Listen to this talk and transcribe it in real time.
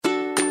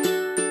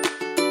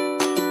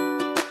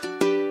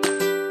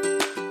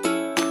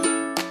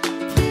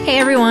Hey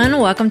everyone,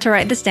 welcome to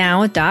Write This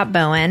Down with Dot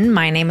Bowen.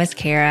 My name is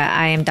Kara.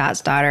 I am Dot's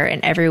daughter,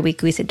 and every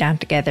week we sit down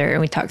together and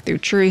we talk through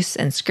truths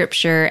and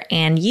scripture.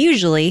 And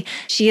usually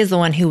she is the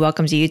one who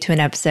welcomes you to an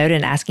episode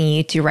and asking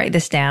you to write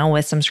this down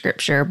with some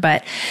scripture.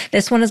 But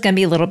this one is going to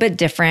be a little bit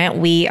different.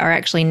 We are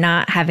actually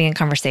not having a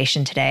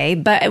conversation today,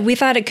 but we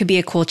thought it could be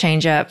a cool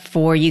change up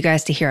for you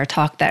guys to hear a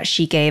talk that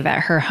she gave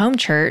at her home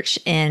church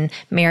in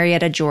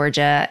Marietta,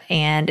 Georgia.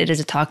 And it is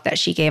a talk that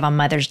she gave on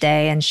Mother's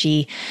Day, and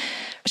she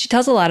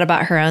tells a lot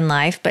about her own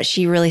life, but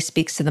she really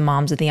speaks to the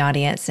moms in the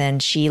audience,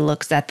 and she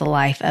looks at the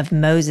life of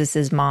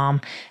Moses'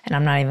 mom, and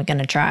I'm not even going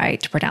to try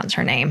to pronounce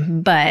her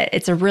name, but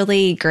it's a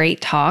really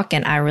great talk,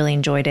 and I really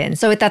enjoyed it. And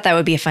so we thought that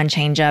would be a fun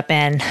change up.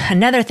 And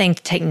another thing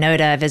to take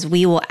note of is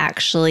we will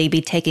actually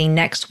be taking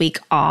next week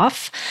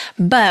off.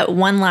 But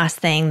one last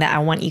thing that I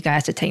want you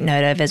guys to take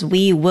note of is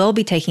we will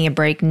be taking a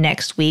break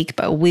next week,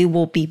 but we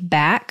will be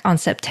back on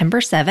September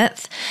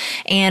 7th,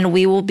 and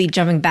we will be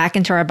jumping back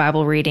into our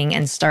Bible reading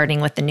and starting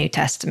with the New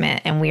Testament.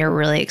 And we are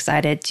really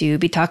excited to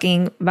be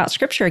talking about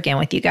scripture again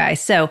with you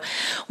guys. So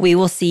we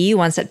will see you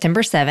on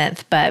September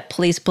 7th, but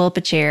please pull up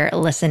a chair,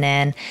 listen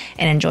in,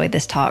 and enjoy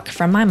this talk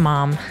from my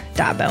mom,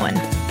 Dot Bowen.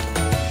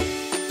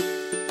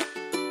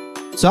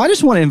 So I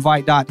just want to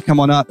invite Dot to come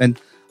on up, and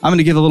I'm going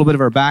to give a little bit of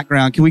her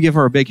background. Can we give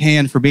her a big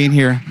hand for being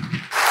here?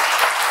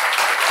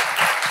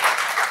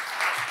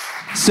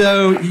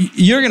 So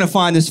you're going to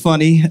find this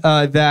funny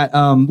that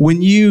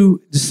when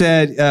you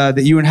said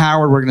that you and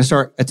Howard were going to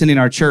start attending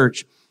our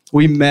church,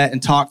 we met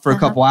and talked for a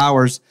couple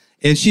hours,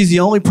 and she's the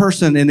only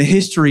person in the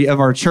history of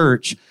our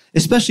church,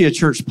 especially a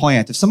church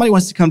plant. If somebody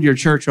wants to come to your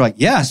church, you're like,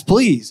 yes,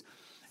 please,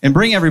 and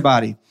bring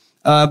everybody.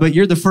 But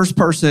you're the first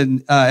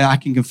person I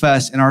can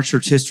confess in our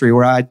church history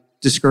where I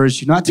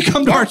discouraged you not to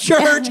come to our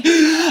church.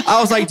 I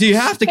was like, do you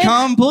have to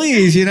come,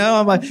 please? You know,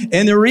 I'm like,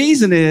 and the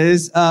reason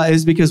is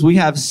because we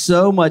have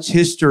so much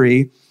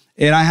history,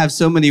 and I have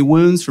so many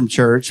wounds from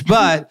church,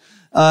 but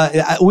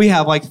we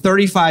have like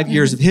 35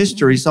 years of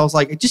history. So I was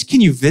like, just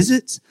can you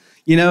visit?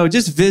 You know,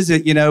 just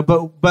visit, you know,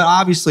 but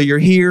obviously you're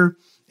here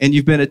and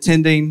you've been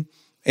attending,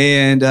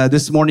 and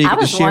this morning you I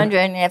was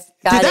wondering if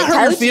God Did that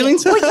hurt your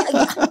feelings?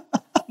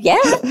 Yeah.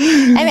 I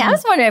mean, I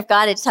was wondering if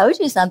God had told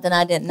you something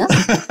I didn't know.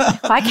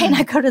 Why can't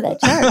I go to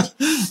that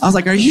church? I was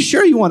like, are you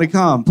sure you want to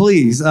come?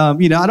 Please.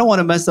 You know, I don't want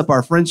to mess up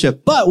our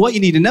friendship. But what you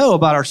need to know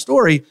about our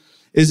story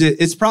is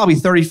it's probably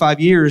 35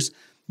 years.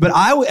 But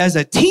as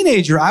a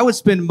teenager, I would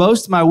spend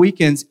most of my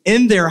weekends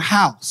in their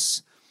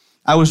house.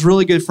 I was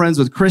really good friends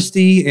with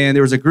Christy, and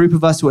there was a group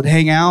of us who would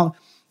hang out.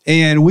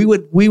 And I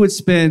would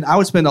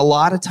spend a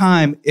lot of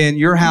time in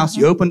your house.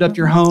 You opened up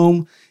your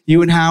home,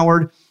 you and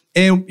Howard.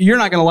 And you're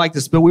not going to like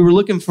this, but we were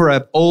looking for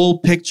an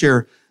old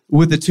picture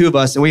with the two of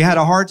us, and we had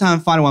a hard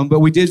time finding one,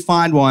 but we did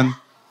find one.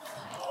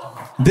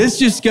 This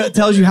just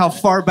tells you how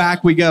far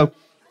back we go.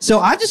 So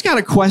I just got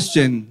a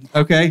question,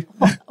 okay?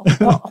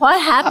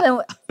 What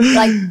happened?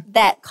 Like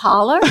that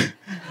collar?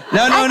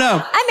 No.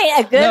 I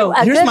mean, a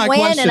good win,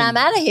 question. And I'm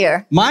out of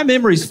here. My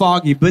memory's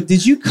foggy, but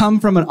did you come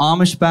from an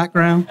Amish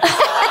background?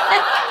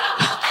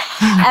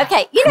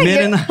 Okay,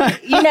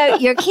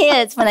 your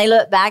kids, when they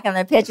look back on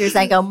their pictures,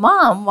 they go,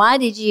 Mom, why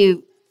did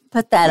you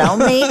put that on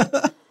me?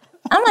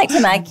 I'm like, to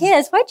my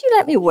kids, why'd you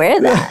let me wear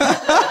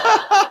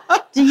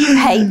that? Do you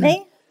hate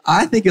me?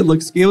 I think it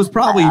was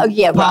probably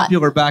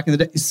popular back in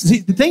the day. See,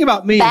 the thing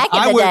about me is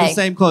I wear the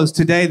same clothes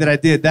today that I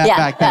did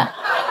back then.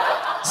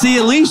 See,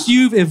 at least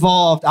you've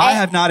evolved. I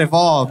have not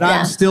evolved.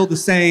 I'm still the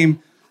same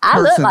person. I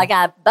look like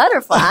a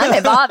butterfly. I'm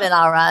evolving,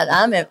 all right.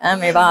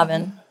 I'm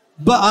evolving.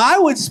 But I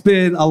would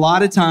spend a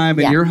lot of time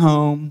in your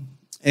home,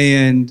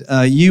 and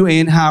you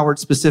and Howard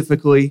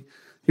specifically.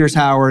 Here's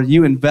Howard.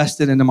 You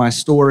invested into my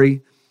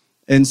story.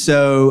 And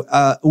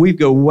so we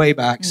go way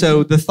back. Mm-hmm.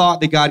 So the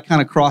thought that God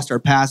kind of crossed our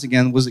paths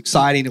again was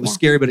exciting. It was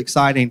scary, but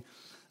exciting.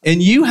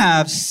 And you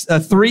have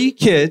 3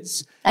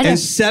 kids and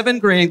 7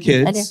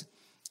 grandkids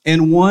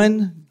and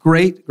 1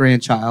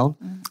 great-grandchild.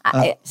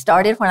 I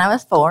started when I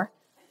was 4.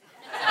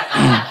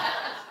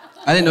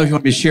 I didn't know if you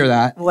wanted me to share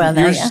that. Well,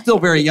 you're still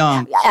very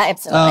young. Yeah,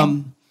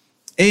 absolutely.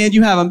 And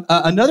you have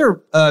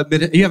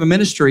you have a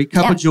ministry,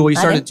 Cup of Joy. You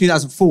started in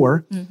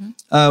 2004,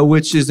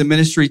 which is a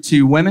ministry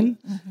to women,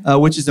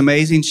 which is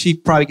amazing. She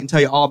probably can tell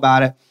you all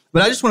about it.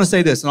 But I just want to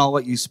say this, and I'll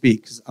let you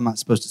speak because I'm not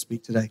supposed to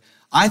speak today.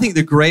 I think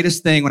the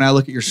greatest thing when I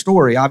look at your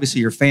story,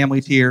 obviously your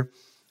family's here,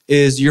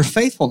 is your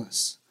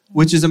faithfulness,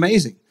 which is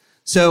amazing.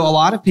 So a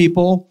lot of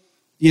people,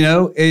 you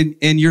know,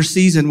 in your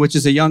season, which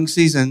is a young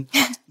season,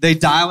 they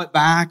dial it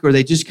back, or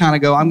they just kind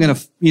of go, I'm going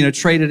to,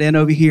 trade it in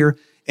over here.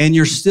 And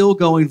you're still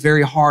going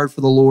very hard for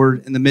the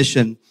Lord and the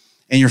mission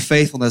and your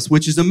faithfulness,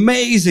 which is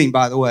amazing,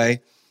 by the way.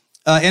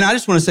 And I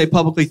just want to say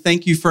publicly,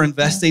 thank you for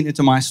investing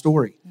into my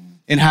story,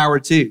 and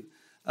Howard too.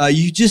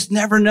 You just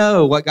never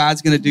know what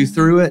God's going to do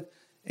through it.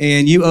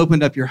 And you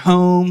opened up your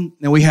home,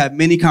 and we had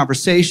many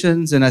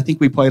conversations, and I think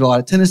we played a lot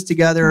of tennis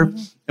together,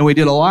 and we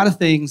did a lot of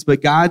things,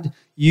 but God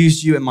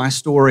used you in my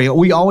story.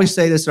 We always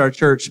say this at our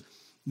church,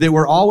 that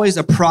we're always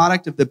a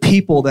product of the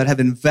people that have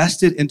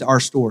invested into our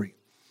story.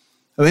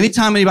 So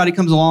anytime anybody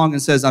comes along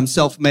and says, I'm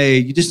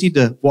self-made, you just need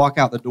to walk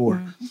out the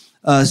door.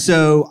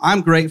 So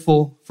I'm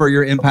grateful for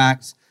your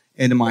impact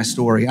into my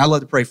story. I'd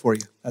love to pray for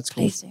you. That's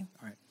cool. Please do. All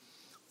right.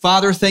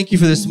 Father, thank you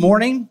for this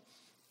morning.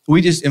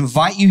 We just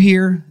invite you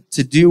here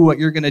to do what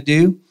you're going to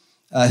do.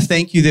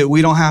 Thank you that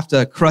we don't have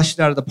to crush it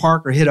out of the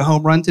park or hit a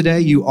home run today.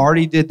 You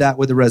already did that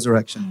with the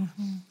resurrection.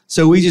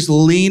 So we just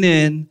lean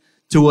in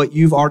to what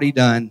you've already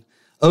done.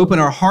 Open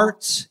our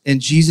hearts in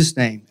Jesus'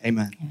 name.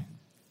 Amen.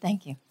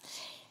 Thank you.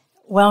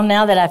 Well,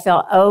 now that I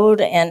feel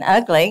old and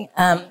ugly,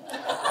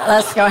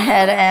 let's go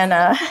ahead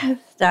and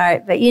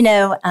start. But,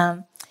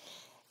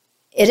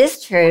 it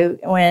is true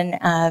when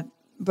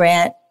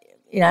Brent,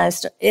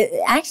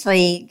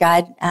 actually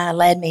God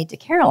led me to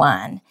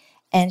Caroline.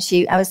 And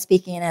I was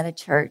speaking at a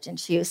church, and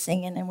she was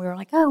singing, and we were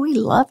like, oh, we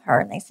love her.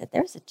 And they said,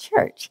 there's a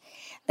church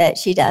that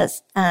she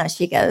does.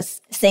 She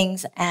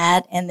sings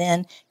at, and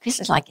then Chris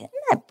was like, isn't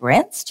that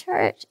Brent's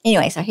church?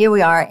 Anyway, so here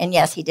we are. And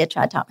yes, he did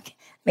try to talk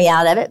me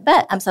out of it,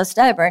 but I'm so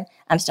stubborn,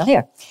 I'm still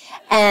here.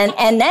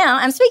 And now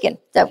I'm speaking.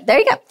 So there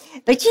you go.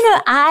 But,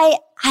 I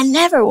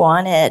never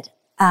wanted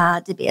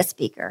to be a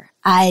speaker.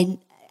 I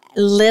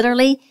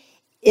literally,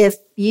 if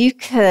you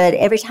could,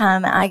 every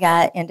time I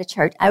got into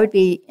church, I would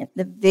be in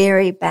the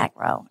very back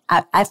row.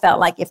 I felt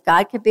like if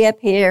God could be up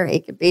here, he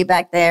could be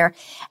back there.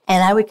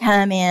 And I would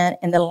come in,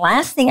 and the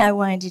last thing I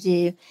wanted to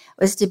do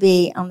was to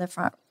be on the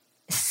front.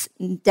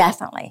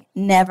 Definitely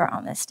never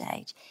on the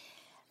stage.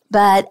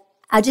 But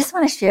I just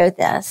want to share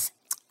this.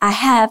 I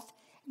have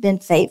been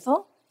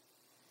faithful,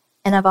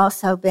 and I've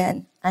also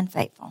been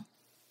unfaithful.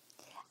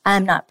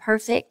 I'm not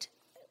perfect.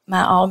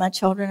 All my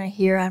children are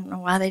here. I don't know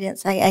why they didn't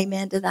say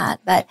amen to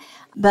that.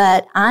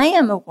 But I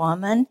am a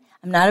woman.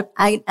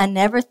 I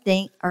never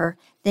think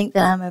that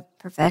I'm a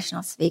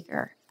professional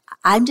speaker.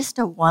 I'm just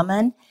a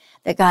woman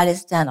that God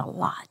has done a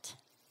lot.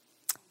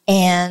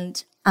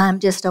 And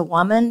I'm just a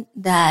woman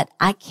that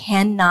I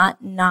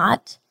cannot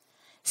not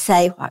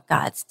say what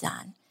God's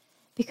done,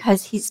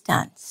 because he's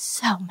done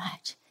so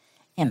much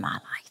in my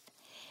life.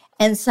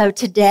 And so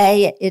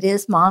today it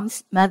is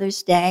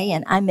Mother's Day,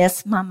 and I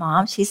miss my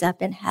mom. She's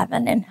up in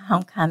heaven and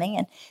homecoming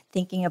and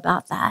thinking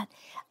about that.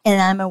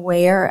 And I'm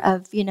aware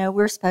of,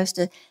 we're supposed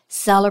to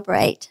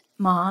celebrate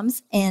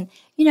moms. And,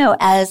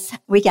 as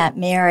we got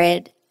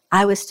married,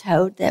 I was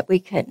told that we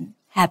couldn't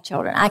have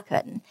children. I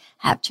couldn't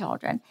have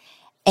children.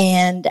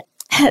 And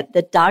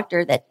the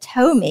doctor that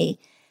told me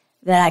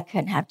that I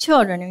couldn't have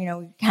children,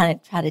 we kind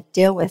of try to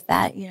deal with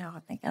that,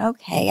 thinking,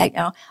 okay,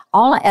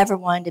 all I ever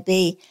wanted to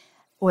be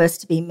was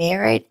to be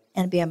married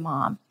and be a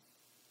mom,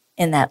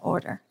 in that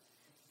order,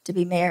 to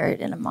be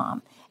married and a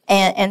mom.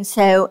 And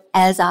so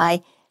as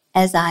I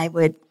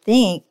would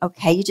think,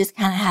 okay, you just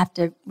kind of have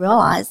to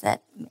realize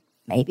that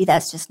maybe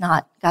that's just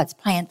not God's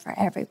plan for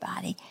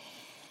everybody.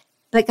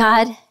 But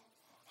God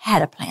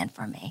had a plan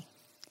for me.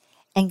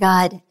 And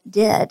God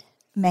did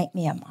make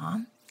me a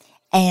mom.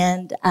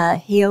 And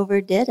he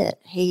overdid it.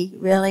 He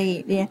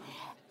really did.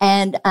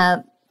 And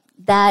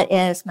that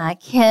is my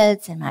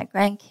kids and my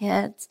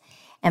grandkids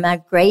and my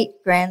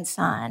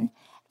great-grandson.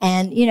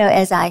 And,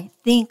 as I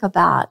think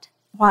about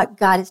what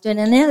God is doing,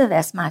 and then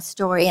that's my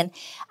story. And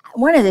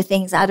one of the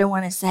things I don't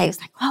want to say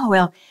is like, oh,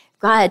 well,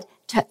 God,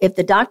 if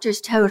the doctors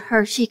told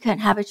her she couldn't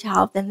have a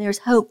child, then there's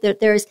hope that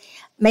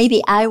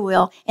maybe I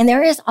will. And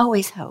there is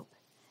always hope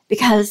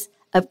because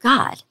of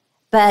God.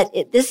 But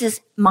this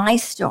is my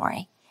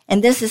story.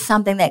 And this is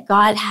something that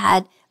God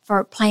had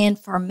planned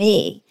for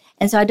me.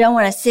 And so I don't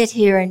want to sit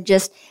here and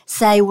just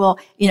say, well,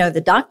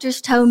 the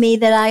doctors told me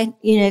that I,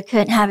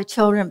 couldn't have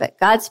children, but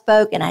God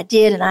spoke and I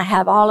did, and I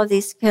have all of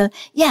these.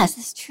 Yes,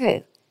 it's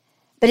true.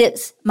 But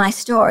it's my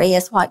story.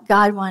 It's what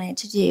God wanted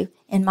to do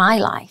in my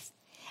life.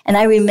 And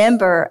I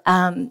remember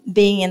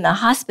being in the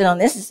hospital,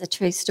 and this is a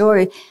true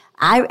story.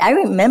 I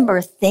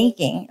remember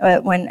thinking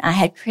when I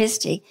had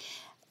Christy,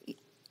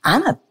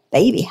 I'm a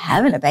baby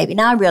having a baby.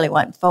 Now, I really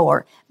wasn't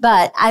 4,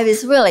 but I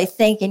was really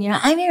thinking,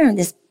 I'm hearing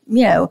this,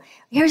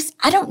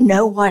 I don't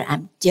know what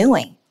I'm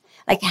doing.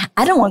 Like,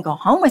 I don't want to go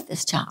home with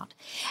this child.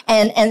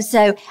 And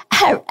so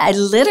I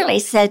literally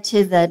said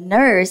to the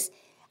nurse,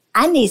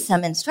 I need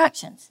some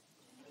instructions.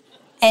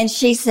 And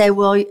she said,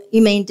 well,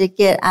 you mean to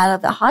get out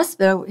of the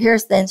hospital?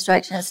 Here's the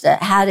instructions to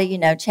how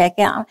to, check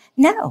out.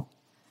 No,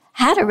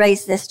 how to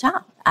raise this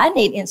child. I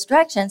need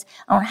instructions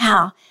on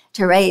how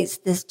to raise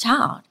this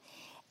child.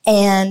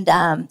 And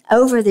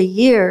over the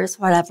years,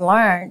 what I've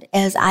learned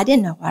is I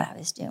didn't know what I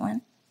was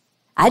doing.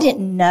 I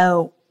didn't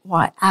know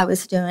what I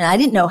was doing. I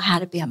didn't know how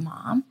to be a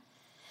mom.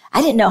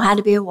 I didn't know how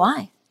to be a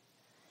wife.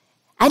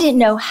 I didn't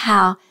know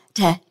how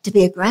to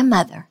be a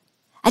grandmother.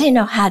 I didn't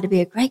know how to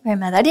be a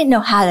great-grandmother. I didn't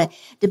know how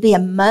to be a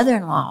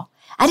mother-in-law.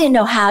 I didn't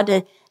know how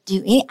to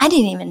I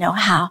didn't even know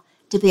how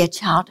to be a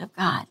child of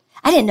God.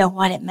 I didn't know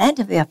what it meant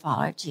to be a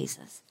follower of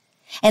Jesus.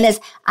 And as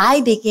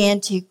I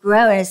began to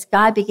grow, and as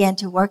God began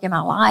to work in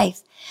my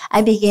life,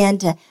 I began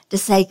to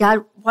say,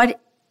 God, what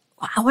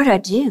do I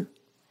do?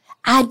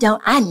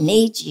 I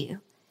need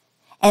you.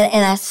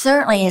 And I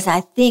certainly, as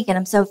I think, and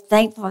I'm so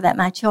thankful that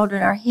my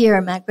children are here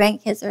and my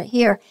grandkids are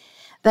here,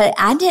 But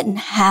I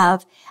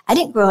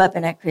didn't grow up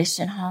in a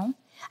Christian home.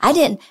 I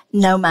didn't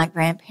know my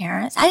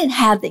grandparents. I didn't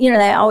have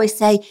they always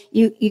say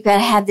you got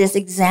to have this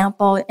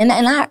example. And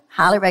I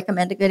highly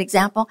recommend a good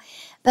example.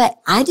 But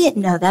I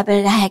didn't know that,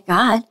 but I had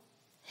God.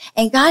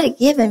 And God had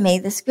given me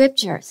the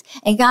scriptures.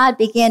 And God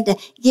began to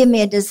give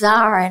me a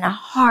desire and a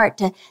heart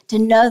to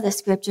know the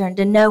scripture and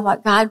to know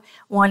what God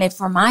wanted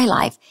for my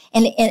life.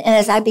 And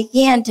as I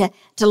began to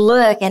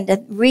look and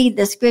to read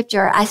the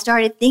scripture, I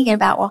started thinking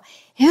about, well,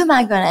 who am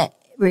I going to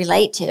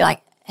relate to?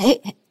 Like,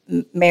 hey,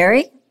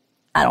 Mary?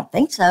 I don't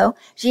think so.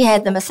 She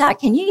had the Messiah.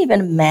 Can you even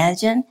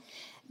imagine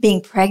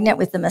being pregnant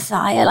with the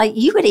Messiah? Like,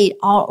 you would eat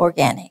all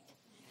organic.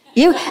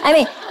 You're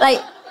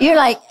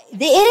like,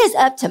 it is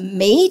up to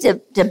me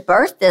to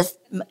birth this,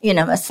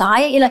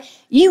 Messiah.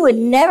 You would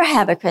never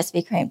have a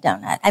Krispy Kreme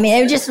donut. I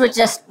mean, it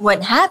just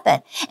wouldn't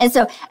happen. And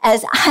so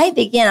as I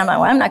began, I'm like,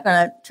 well, I'm not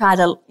going to try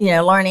to,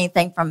 learn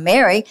anything from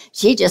Mary.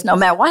 She just, no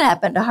matter what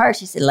happened to her,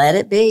 she said, let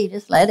it be,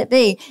 just let it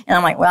be. And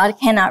I'm like, well, I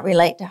cannot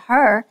relate to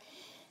her.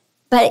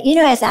 But,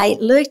 as I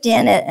looked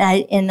in it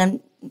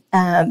and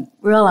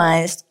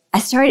realized, I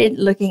started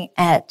looking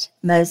at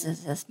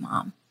Moses'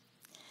 mom.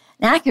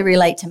 Now, I could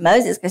relate to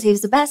Moses because he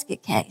was a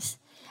basket case.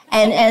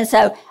 And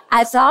so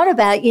I thought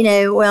about,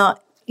 God,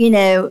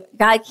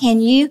 can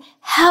you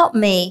help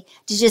me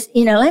to just,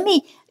 let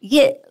me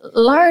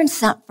learn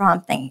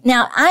something.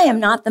 Now, I am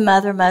not the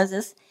mother of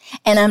Moses,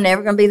 and I'm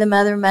never going to be the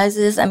mother of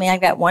Moses. I mean,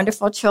 I've got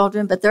wonderful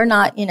children, but they're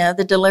not,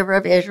 the deliverer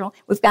of Israel.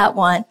 We've got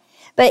one.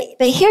 But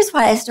here's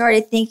what I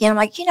started thinking. I'm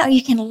like,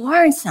 you can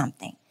learn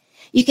something.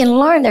 You can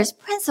learn there's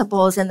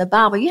principles in the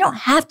Bible. You don't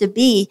have to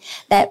be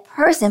that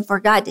person for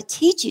God to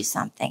teach you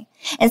something.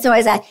 And so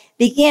as I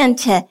began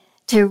to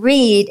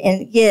read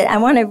I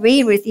want to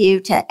read with you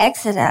to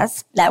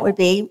Exodus. That would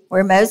be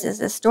where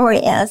Moses' story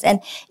is.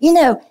 And,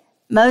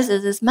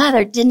 Moses'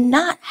 mother did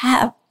not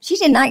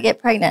get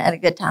pregnant at a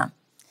good time.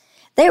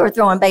 They were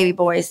throwing baby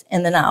boys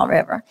in the Nile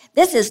River.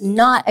 This is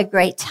not a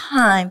great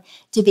time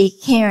to be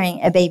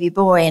carrying a baby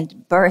boy and to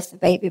birth a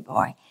baby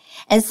boy.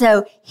 And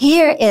so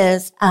here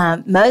is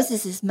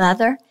Moses'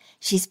 mother.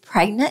 She's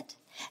pregnant.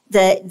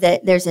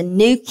 There's a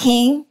new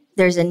king.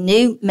 There's a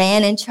new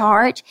man in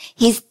charge.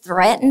 He's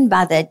threatened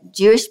by the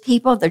Jewish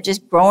people. They're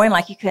just growing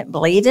like you couldn't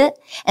believe it.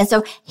 And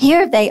so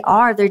here they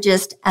are. They're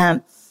just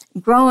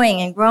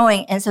growing and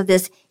growing. And so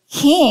this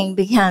king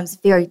becomes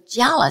very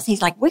jealous.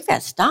 He's like, we've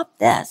got to stop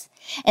this.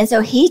 And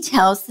so he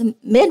tells the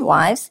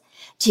midwives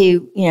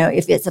to,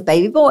 if it's a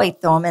baby boy,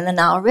 throw him in the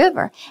Nile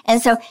River.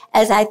 And so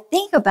as I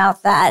think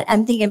about that,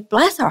 I'm thinking,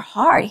 bless her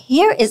heart.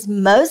 Here is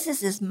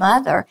Moses'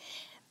 mother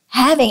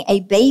having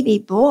a baby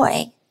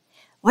boy.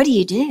 What do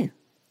you do?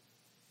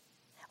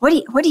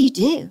 What do you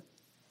do?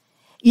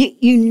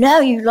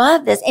 You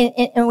love this, and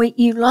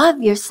you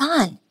love your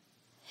son.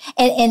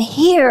 And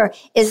here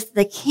is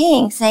the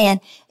king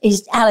saying,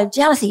 he's out of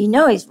jealousy.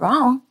 He's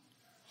wrong.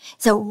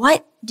 So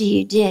what do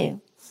you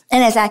do?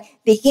 And as I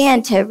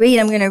began to read,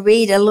 I'm going to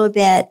read a little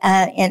bit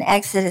in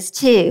Exodus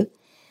 2,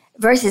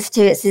 verses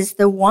 2. It says,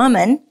 the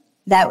woman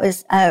that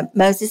was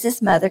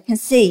Moses' mother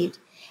conceived,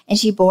 and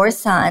she bore a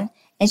son,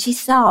 and she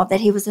saw that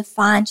he was a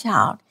fine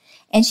child,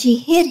 and she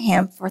hid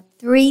him for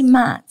 3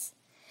 months.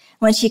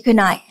 When she could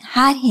not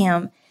hide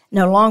him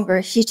no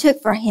longer, she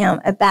took for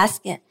him a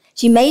basket.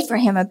 She made for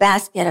him a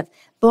basket of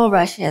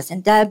bulrushes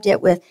and daubed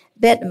it with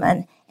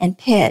bitumen and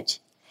pitch.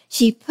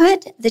 She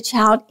put the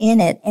child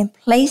in it and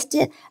placed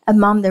it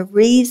among the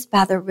reeds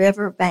by the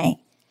river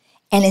bank.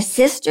 And his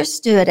sister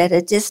stood at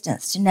a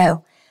distance to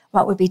know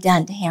what would be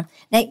done to him.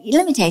 Now,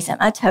 let me tell you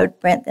something. I told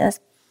Brent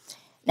this.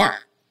 Now,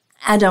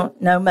 I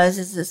don't know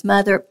Moses'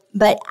 mother,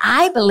 but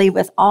I believe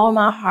with all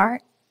my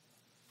heart,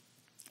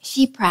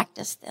 she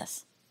practiced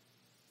this.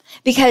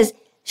 Because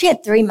she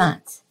had 3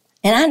 months,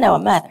 and I know a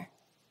mother.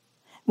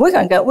 We're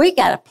going to go, we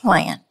got a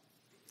plan.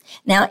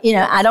 Now,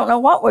 I don't know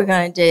what we're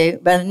going to do,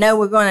 but I know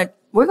we're going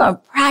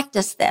to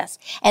practice this.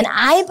 And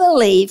I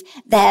believe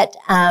that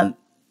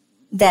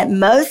that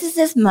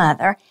Moses'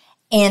 mother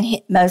and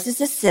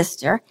Moses'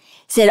 sister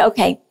said,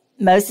 okay,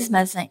 Moses'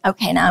 mother saying,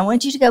 okay, now I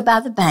want you to go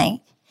by the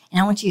bank,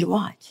 and I want you to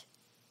watch.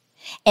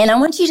 And I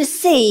want you to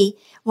see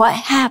what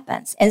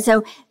happens. And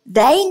so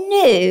they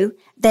knew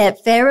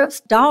that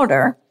Pharaoh's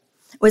daughter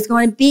was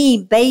going to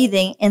be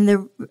bathing in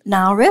the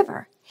Nile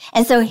River.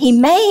 And so she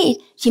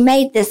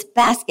made this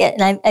basket,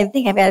 and I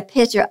think I've got a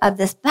picture of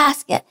this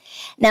basket.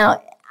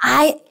 Now,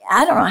 I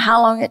don't know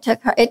how long it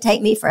took her. It'd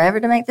take me forever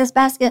to make this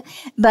basket,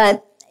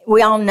 but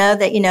we all know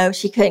that,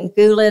 she couldn't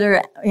Google it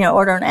or,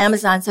 order on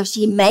Amazon. So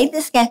she made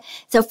this basket.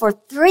 So for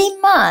 3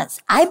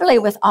 months, I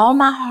believe with all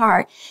my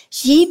heart,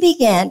 she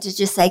began to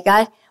just say,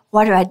 God,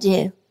 what do I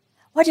do?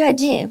 What do I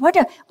do?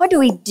 What do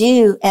we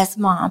do as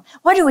mom?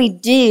 What do we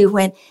do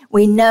when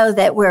we know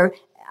that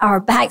our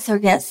backs are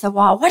against the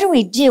wall? What do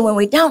we do when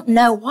we don't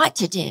know what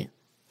to do?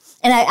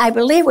 And I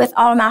believe with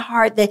all of my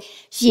heart that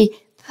she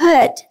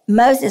put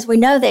Moses, we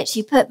know that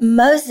she put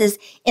Moses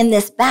in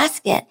this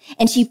basket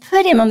and she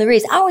put him on the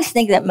reeds. I always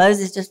think that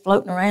Moses just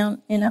floating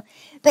around,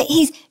 but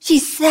she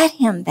set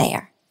him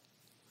there.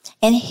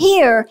 And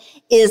here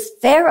is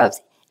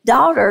Pharaoh's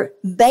daughter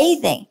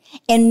bathing,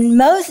 and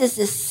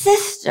Moses'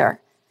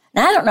 sister.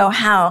 Now, I don't know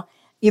how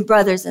your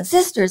brothers and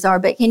sisters are,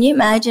 but can you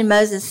imagine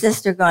Moses'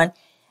 sister going,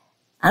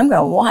 I'm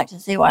going to watch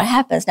and see what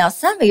happens. Now,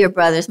 some of your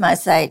brothers might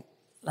say,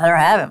 let her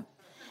have him.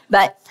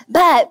 But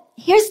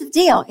here's the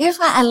deal. Here's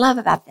what I love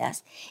about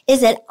this,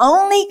 is that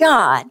only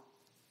God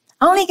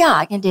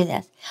can do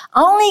this.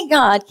 Only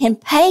God can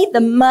pay the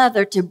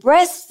mother to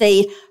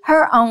breastfeed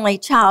her only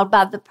child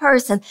by the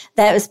person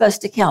that was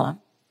supposed to kill him.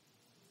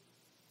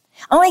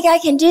 Only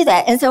God can do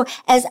that. And so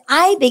as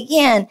I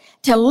began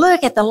to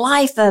look at the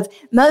life of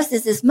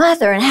Moses'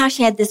 mother and how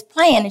she had this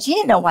plan, and she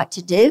didn't know what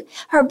to do.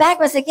 Her back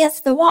was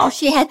against the wall.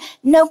 She had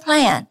no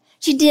plan.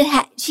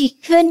 She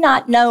could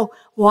not know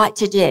what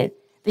to do,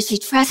 but she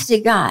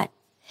trusted God,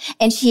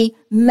 and she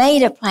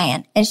made a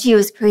plan, and she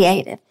was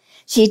creative.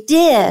 She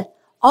did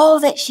all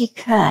that she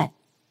could.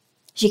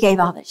 She gave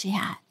all that she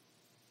had.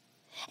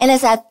 And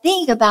as I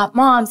think about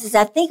moms, as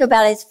I think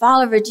about as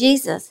follower of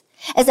Jesus,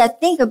 as I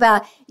think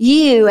about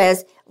you,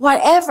 as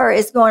whatever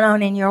is going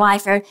on in your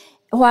life or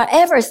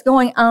whatever is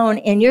going on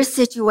in your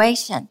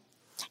situation,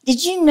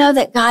 did you know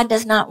that God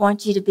does not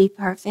want you to be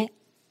perfect?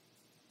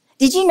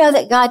 Did you know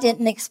that God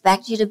didn't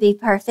expect you to be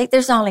perfect?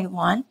 There's only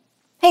one.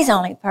 He's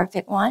only a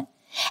perfect one.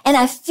 And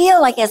I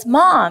feel like as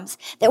moms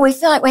that we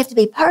feel like we have to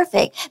be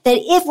perfect, that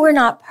if we're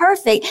not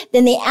perfect,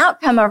 then the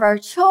outcome of our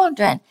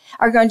children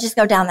are going to just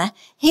go down the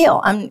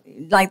hill.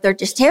 They're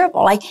just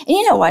terrible. And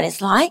you know what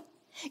it's like.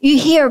 Did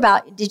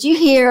you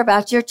hear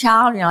about your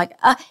child? And you're like,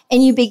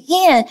 and you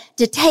begin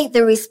to take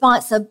the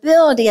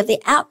responsibility of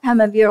the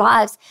outcome of your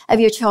lives, of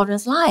your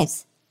children's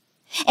lives.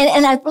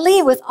 And I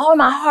believe with all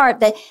my heart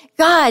that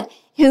God,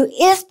 who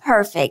is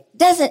perfect,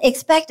 doesn't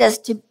expect us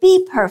to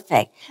be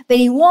perfect, but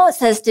he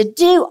wants us to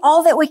do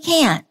all that we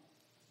can.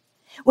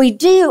 We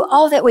do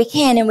all that we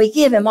can, and we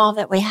give him all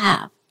that we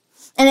have.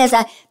 And as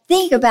I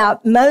think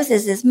about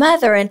Moses'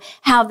 mother and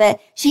how that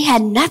she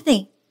had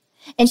nothing,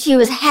 and she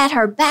had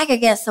her back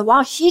against the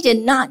wall, she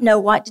did not know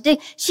what to do.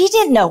 She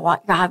didn't know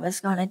what God was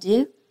going to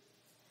do.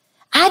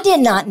 I did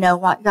not know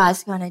what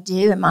God's going to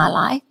do in my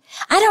life.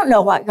 I don't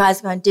know what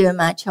God's going to do in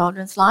my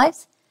children's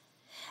lives.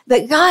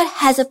 But God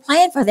has a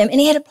plan for them, and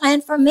he had a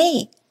plan for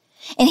me.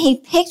 And he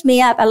picked me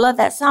up. I love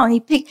that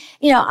song.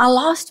 I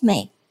lost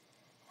me.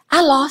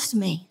 I lost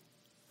me.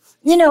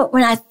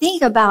 When I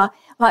think about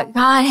what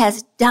God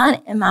has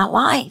done in my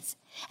life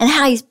and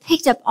how he's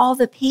picked up all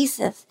the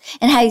pieces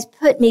and how he's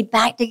put me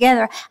back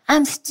together,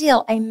 I'm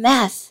still a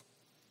mess.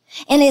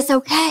 And it's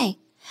okay.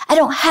 I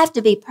don't have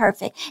to be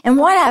perfect. And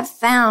what I've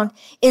found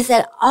is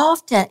that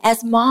often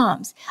as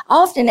moms,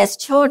 often as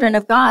children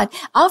of God,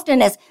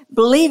 often as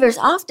believers,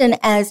 often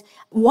as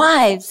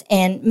wives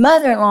and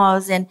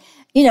mother-in-laws and,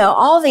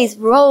 all these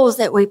roles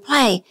that we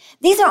play,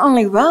 these are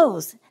only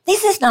roles.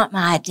 This is not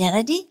my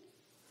identity.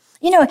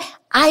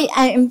 I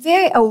am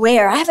very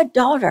aware. I have a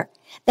daughter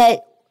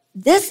that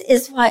this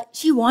is what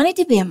she wanted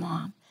to be, a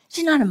mom.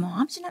 She's not a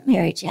mom. She's not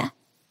married yet.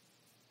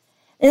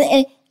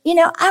 And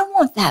I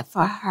want that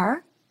for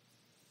her.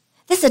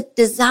 That's a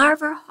desire of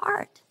her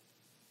heart.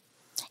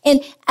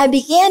 And I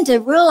began to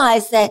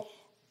realize that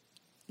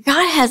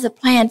God has a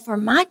plan for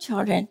my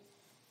children.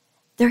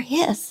 They're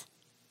his.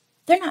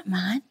 They're not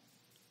mine.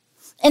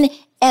 And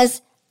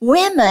as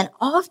women,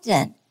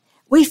 often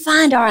we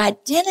find our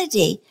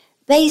identity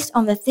based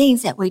on the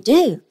things that we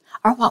do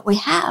or what we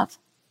have.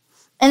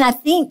 And I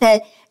think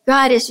that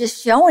God is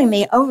just showing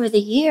me over the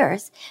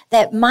years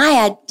that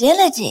my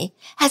identity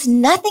has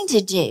nothing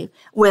to do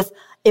with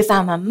if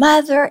I'm a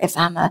mother, if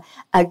I'm a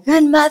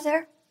good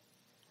mother,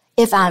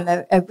 if I'm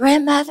a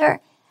grandmother,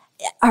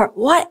 or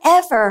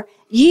whatever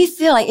you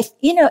feel like.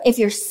 If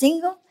you're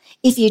single,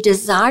 if you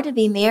desire to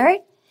be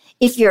married,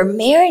 if you're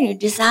married and you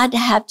decide to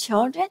have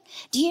children,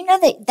 do you know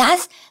that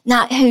that's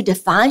not who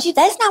defines you?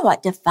 That's not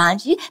what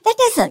defines you. That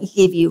doesn't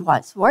give you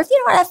what's worth. You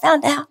know what I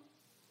found out?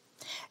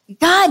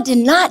 God did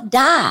not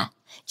die.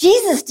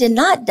 Jesus did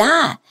not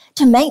die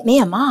to make me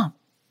a mom.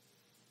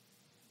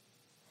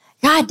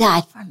 God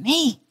died for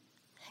me.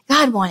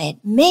 God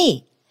wanted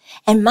me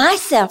and my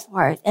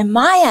self-worth and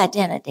my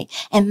identity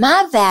and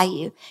my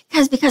value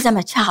because I'm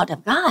a child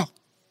of God.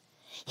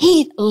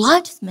 He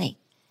loves me.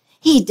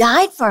 He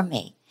died for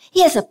me.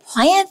 He has a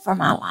plan for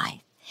my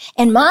life.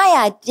 And my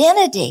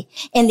identity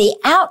and the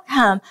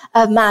outcome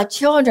of my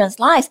children's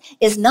lives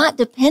is not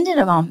dependent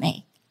on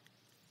me.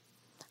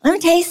 Let me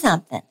tell you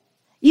something.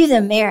 You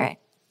that are married,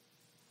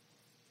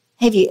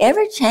 have you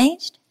ever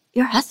changed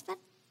your husband?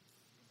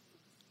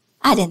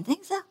 I didn't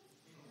think so.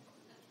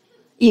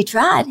 You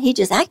tried. He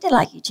just acted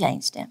like you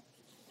changed him.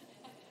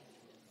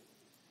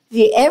 Have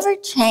you ever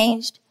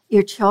changed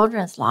your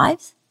children's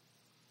lives?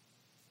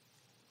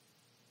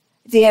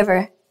 Have you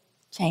ever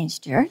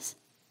changed yours?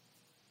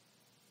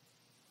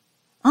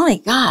 Only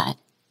God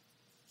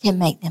can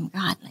make them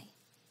godly.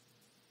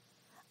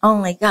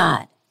 Only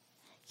God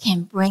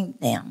can bring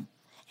them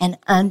an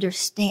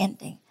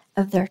understanding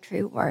of their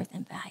true worth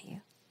and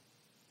value.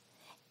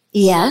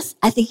 Yes,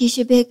 I think you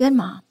should be a good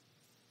mom.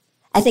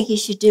 I think you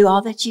should do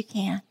all that you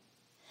can.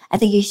 I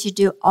think you should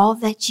do all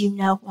that you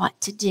know what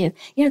to do.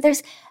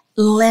 There's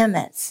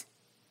limits.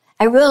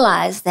 I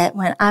realized that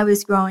when I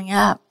was growing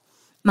up,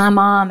 my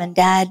mom and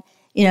dad,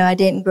 I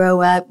didn't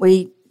grow up.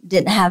 We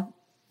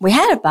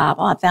had a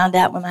Bible. I found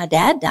out when my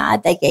dad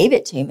died, they gave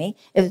it to me.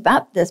 It was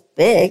about this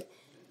big.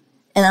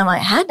 And I'm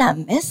like, how did I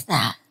miss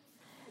that?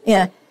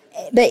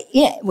 But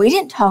we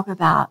didn't talk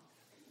about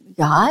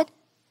God.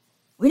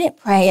 We didn't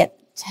pray at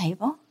the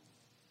table.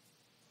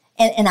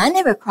 And I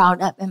never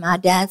crawled up in my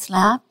dad's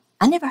lap.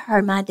 I never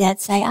heard my dad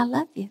say, I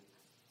love you.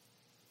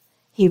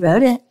 He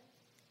wrote it.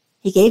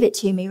 He gave it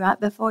to me right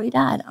before he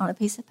died on a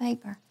piece of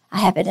paper. I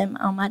have it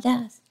on my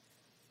desk.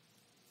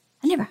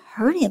 I never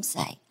heard him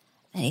say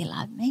that he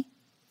loved me.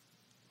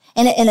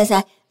 And as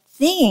I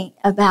think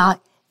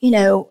about,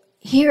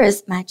 here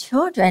is my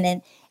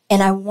children,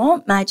 and I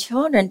want my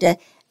children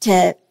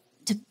to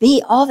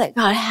be all that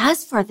God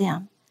has for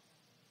them.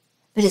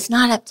 But it's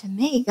not up to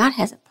me. God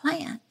has a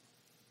plan.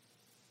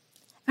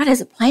 God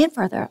has a plan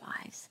for their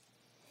lives.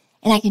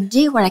 And I can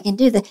do what I can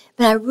do. But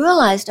I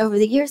realized over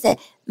the years that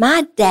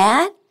my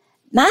dad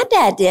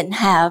didn't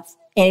have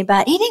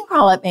anybody. He didn't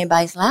crawl up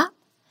anybody's lap.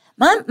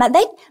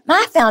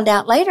 I found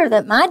out later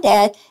that my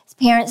dad's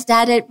parents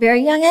died at a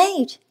very young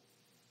age.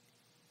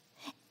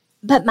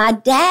 But my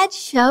dad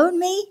showed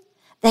me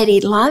that he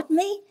loved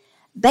me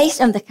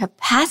based on the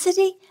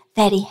capacity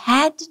that he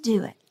had to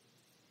do it.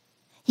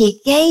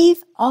 He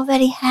gave all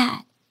that he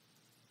had.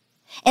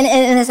 And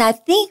as I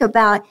think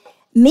about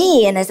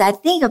me, and as I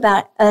think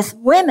about us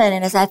women,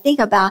 and as I think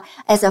about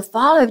as a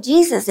follower of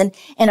Jesus and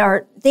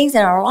our things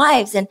in our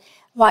lives and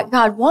what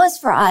God wants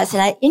for us,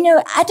 and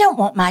I don't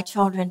want my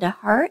children to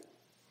hurt.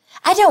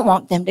 I don't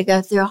want them to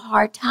go through a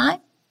hard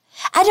time.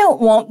 I don't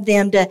want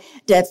them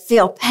to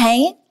feel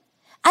pain.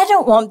 I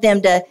don't want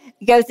them to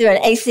go through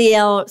an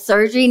ACL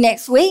surgery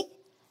next week.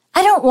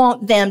 I don't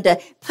want them to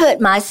put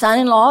my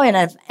son-in-law in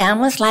an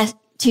ambulance last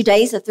 2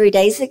 days or 3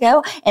 days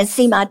ago and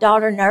see my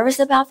daughter nervous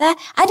about that.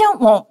 I don't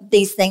want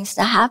these things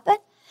to happen.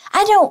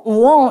 I don't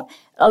want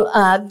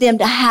them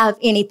to have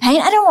any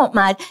pain. I don't want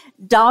my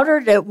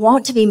daughter to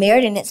want to be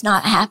married and it's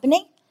not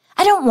happening.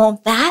 I don't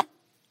want that.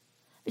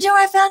 But you know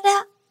what I found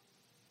out?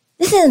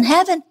 This isn't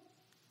heaven.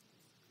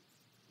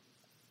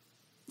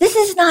 This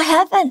is not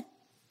heaven.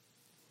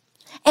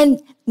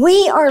 And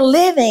we are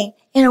living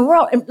in a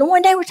world, and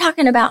one day we're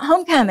talking about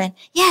homecoming.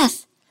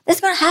 Yes, that's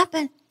going to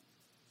happen.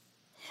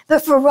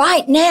 But for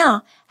right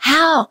now,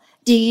 how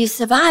do you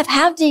survive?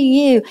 How do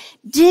you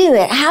do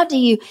it? How do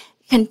you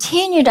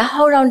continue to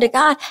hold on to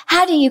God?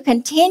 How do you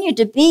continue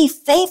to be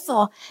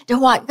faithful to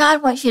what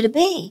God wants you to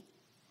be?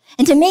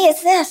 And to me,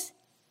 it's this.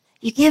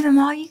 You give him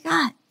all you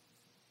got.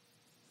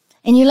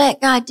 And you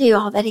let God do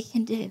all that he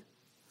can do.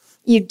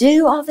 You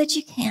do all that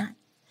you can.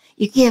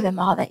 You give him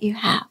all that you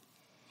have.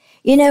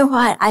 You know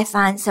what I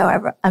find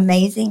so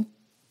amazing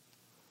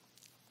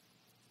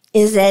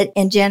is that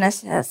in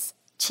Genesis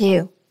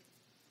 2,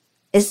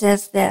 it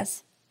says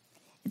this,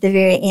 at the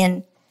very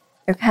end,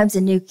 there comes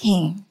a new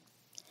king.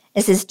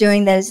 It says,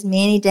 during those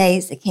many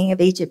days, the king of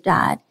Egypt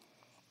died,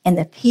 and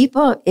the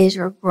people of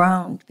Israel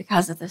groaned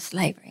because of their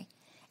slavery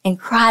and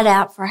cried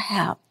out for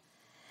help.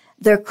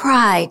 Their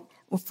cry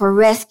for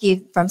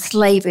rescue from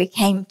slavery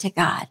came to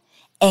God,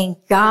 and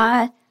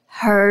God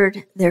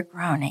heard their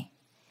groaning,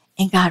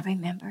 and God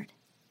remembered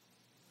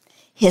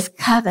his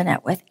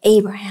covenant with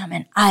Abraham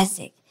and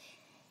Isaac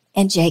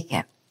and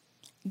Jacob.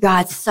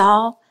 God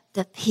saw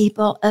the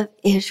people of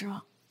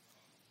Israel,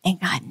 and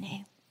God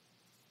knew.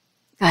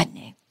 God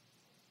knew.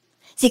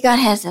 See, God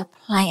has a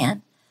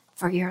plan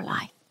for your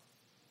life.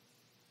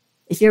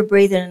 If you're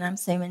breathing, and I'm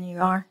assuming you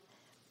are,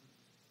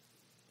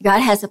 God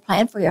has a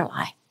plan for your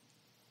life.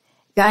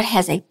 God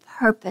has a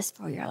purpose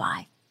for your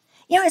life.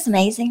 You know what's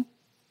amazing?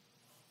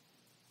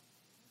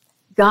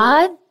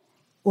 God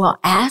will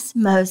ask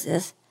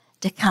Moses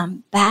to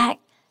come back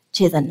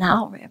to the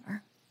Nile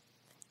River,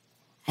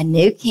 a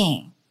new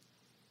king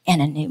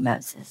and a new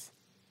Moses.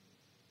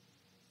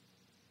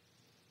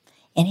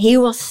 And he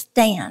will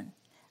stand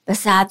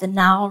beside the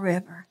Nile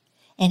River,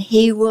 and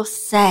he will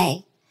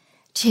say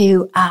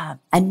to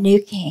a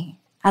new king,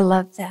 I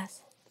love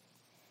this.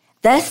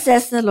 Thus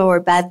says the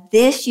Lord, by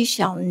this you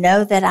shall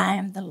know that I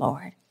am the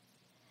Lord.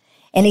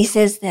 And he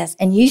says this,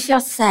 and you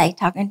shall say,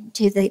 talking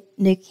to the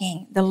new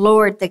king, the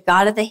Lord, the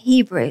God of the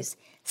Hebrews,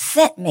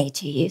 sent me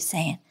to you,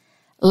 saying,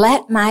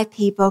 let my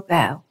people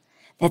go,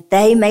 that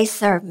they may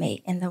serve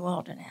me in the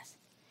wilderness.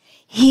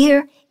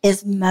 Here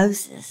is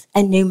Moses,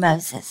 a new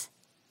Moses,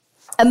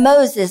 a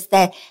Moses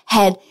that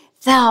had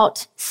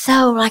felt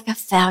so like a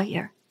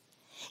failure.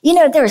 You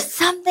know, there was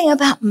something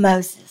about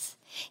Moses.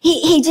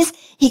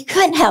 He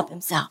couldn't help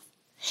himself.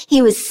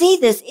 He would see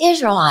this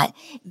Israelite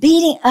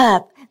beating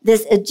up,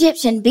 this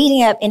Egyptian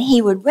beating up, and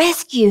he would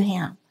rescue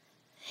him.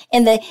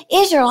 And the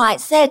Israelite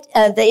said,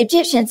 the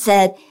Egyptian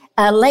said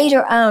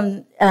later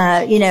on,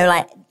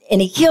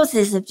 and he kills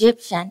this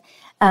Egyptian.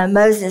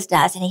 Moses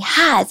dies, and he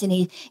hides, and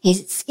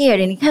he's scared,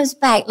 and he comes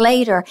back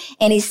later,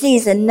 and he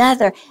sees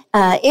another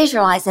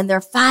Israelites, and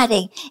they're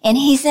fighting, and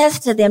he says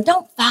to them,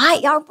 don't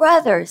fight, y'all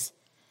brothers.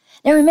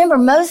 Now remember,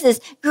 Moses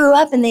grew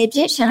up in the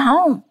Egyptian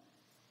home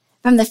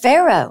from the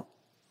Pharaoh,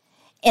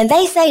 And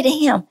they say to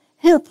him,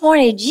 who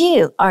appointed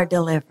you our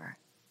deliverer?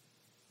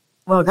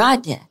 Well,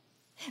 God did.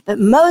 But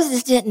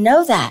Moses didn't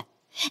know that.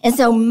 And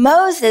so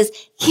Moses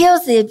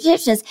kills the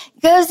Egyptians,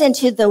 goes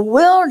into the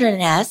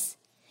wilderness,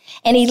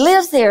 and he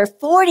lives there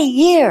 40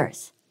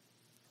 years,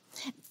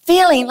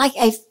 feeling like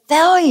a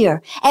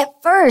failure.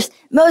 At first,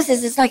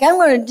 Moses is like, I'm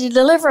going to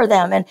deliver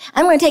them, and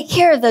I'm going to take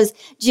care of those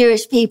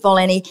Jewish people.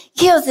 And he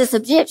kills this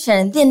Egyptian,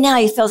 and then now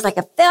he feels like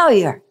a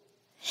failure.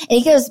 And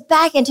he goes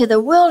back into the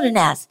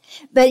wilderness.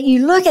 But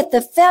you look at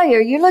the failure,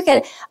 you look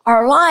at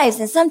our lives,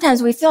 and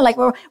sometimes we feel like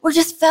we're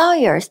just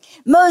failures.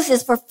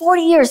 Moses, for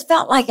 40 years,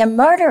 felt like a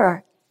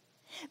murderer.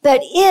 But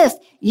if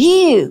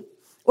you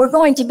were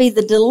going to be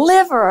the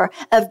deliverer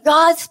of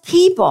God's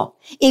people,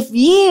 if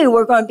you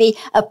were going to be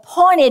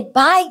appointed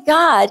by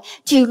God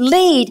to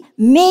lead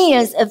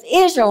millions of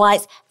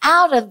Israelites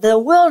out of the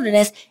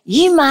wilderness,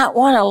 you might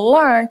want to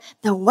learn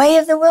the way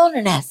of the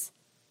wilderness.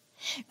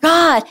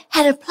 God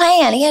had a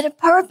plan. He had a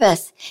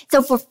purpose.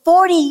 So for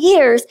 40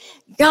 years,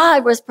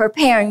 God was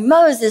preparing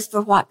Moses for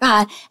what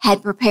God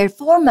had prepared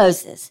for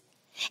Moses.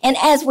 And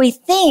as we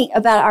think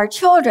about our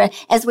children,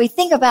 as we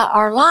think about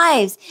our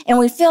lives, and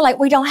we feel like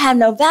we don't have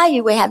no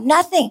value, we have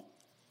nothing.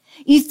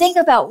 You think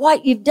about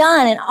what you've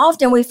done, and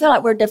often we feel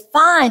like we're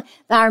defined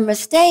by our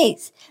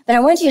mistakes. But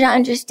I want you to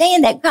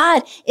understand that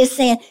God is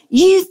saying,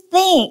 you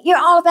think you're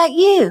all about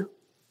you.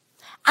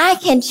 I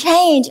can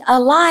change a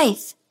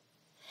life.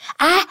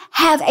 I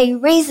have a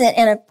reason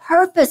and a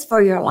purpose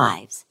for your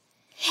lives.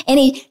 And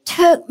he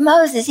took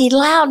Moses, he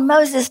allowed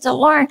Moses to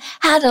learn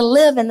how to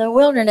live in the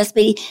wilderness,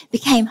 but he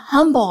became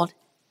humbled.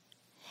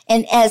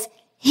 And as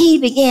he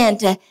began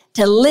to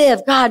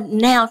live, God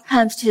now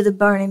comes to the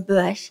burning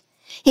bush.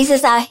 He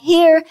says, I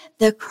hear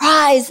the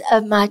cries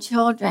of my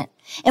children.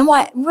 And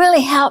what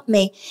really helped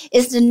me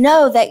is to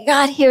know that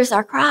God hears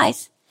our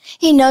cries.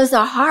 He knows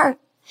our heart.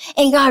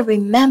 And God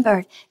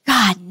remembered,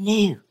 God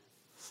knew.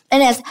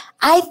 And as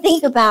I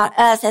think about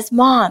us as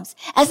moms,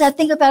 as I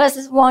think about us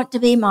as want to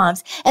be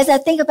moms, as I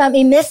think about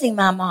me missing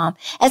my mom,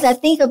 as I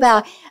think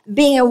about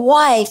being a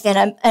wife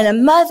and a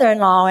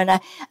mother-in-law and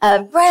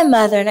a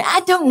grandmother, and I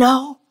don't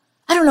know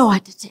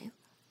what to do.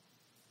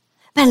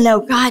 But I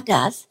know God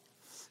does.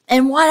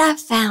 And what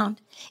I've found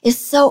is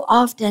so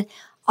often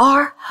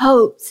our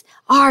hopes,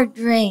 our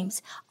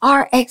dreams,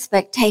 our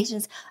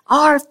expectations,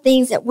 are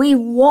things that we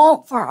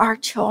want for our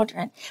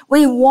children.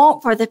 We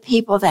want for the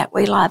people that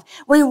we love.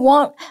 We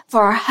want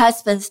for our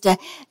husbands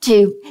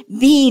to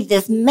be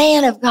this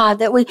man of God,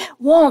 that we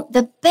want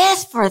the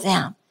best for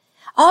them.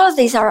 All of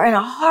these are in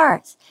our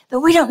hearts,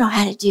 but we don't know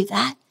how to do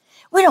that.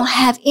 We don't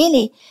have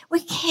any. We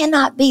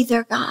cannot be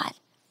their God.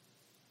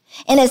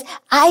 And as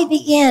I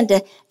began to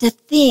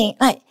think,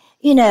 like,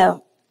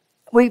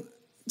 we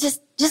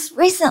just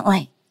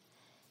recently,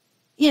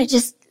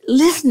 just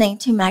listening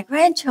to my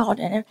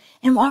grandchildren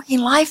and walking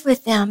life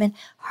with them and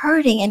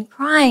hurting and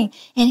crying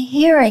and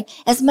hearing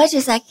as much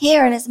as I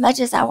care and as much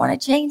as I want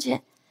to change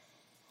it.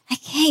 I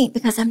can't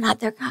because I'm not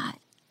their God.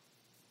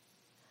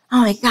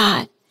 Only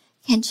God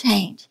can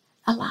change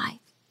a life.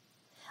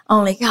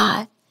 Only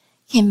God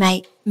can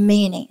make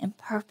meaning and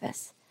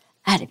purpose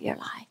out of your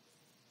life.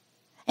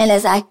 And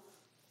as I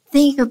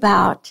think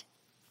about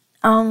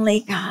only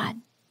God,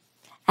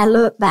 I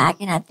look back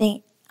and I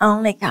think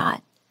only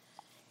God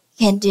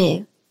can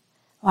do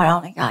what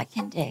only God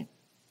can do.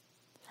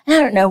 And I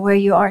don't know where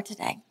you are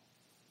today.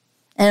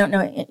 I don't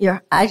know.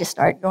 I just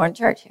started going to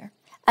church here.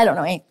 I don't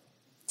know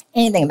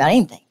anything about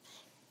anything.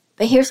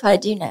 But here's what I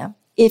do know.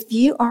 If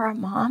you are a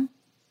mom,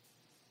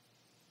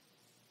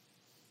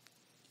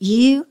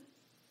 you,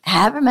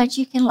 however much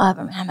you can love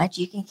them, how much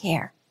you can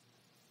care,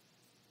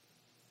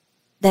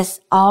 that's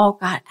all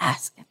God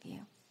asks of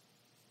you.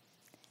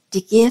 To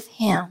give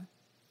him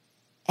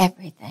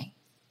everything.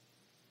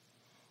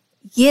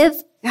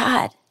 Give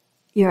God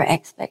your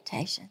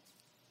expectations.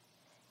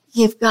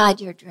 Give God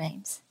your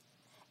dreams.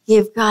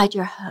 Give God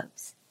your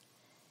hopes.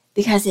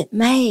 Because it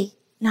may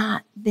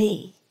not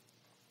be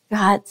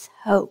God's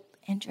hope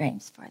and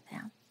dreams for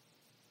them.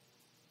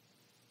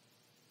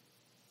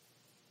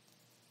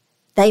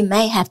 They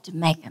may have to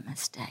make a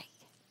mistake.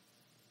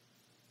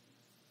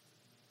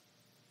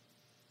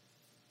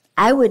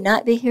 I would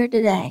not be here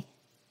today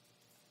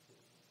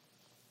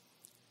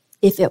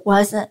if it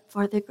wasn't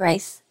for the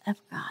grace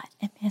of God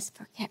and his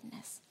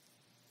forgiveness.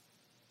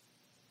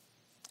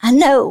 I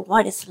know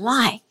what it's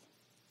like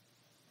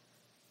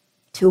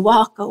to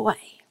walk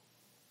away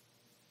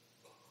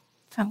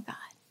from God,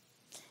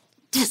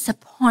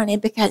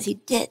 disappointed because he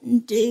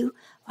didn't do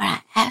what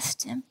I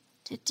asked him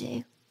to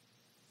do.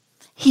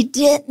 He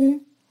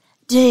didn't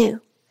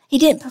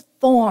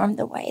perform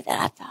the way that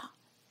I thought.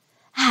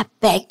 I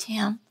begged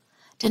him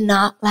to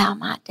not allow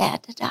my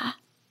dad to die.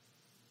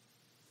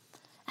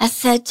 I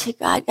said to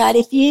God, God,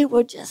 if you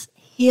will just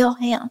heal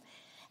him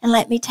and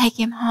let me take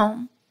him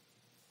home,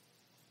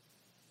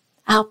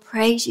 I'll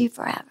praise you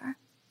forever.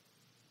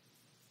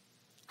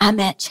 I'm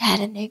at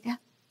Chattanooga.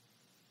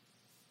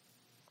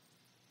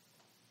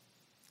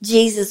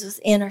 Jesus was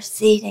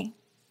interceding.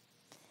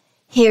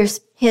 Here's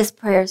his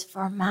prayers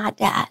for my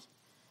dad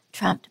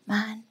trumped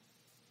mine.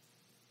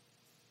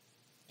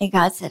 And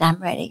God said, I'm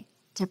ready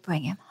to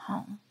bring him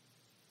home,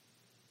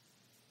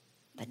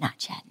 but not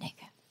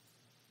Chattanooga.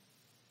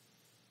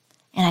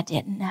 And I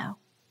didn't know.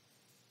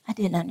 I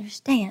didn't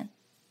understand.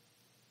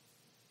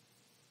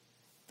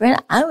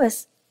 Brenda, I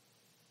was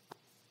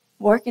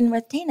working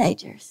with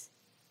teenagers,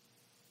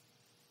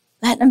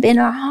 letting them be in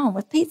our home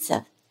with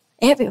pizza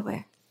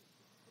everywhere.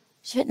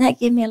 Shouldn't that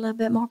give me a little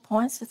bit more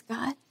points with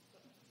God?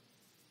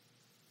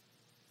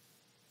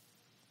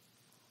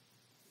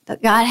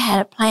 But God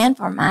had a plan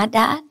for my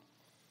dad.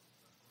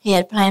 He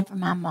had a plan for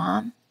my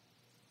mom.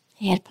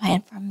 He had a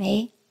plan for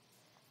me.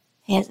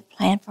 He has a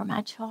plan for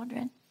my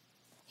children.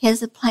 He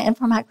has a plan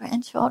for my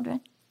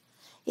grandchildren.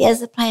 He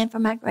has a plan for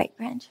my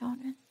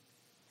great-grandchildren.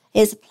 He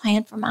has a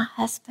plan for my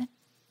husband.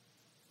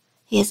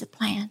 He has a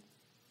plan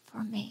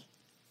for me.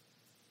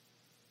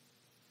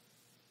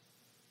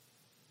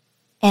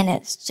 And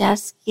it's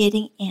just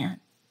getting in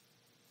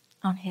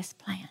on his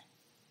plan.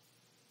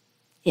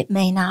 It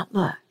may not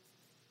look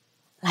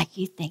like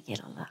you think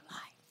it'll look like.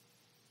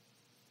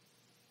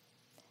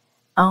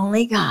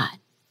 Only God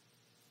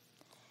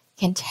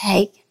can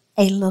take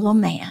a little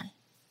man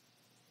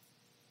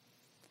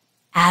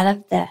out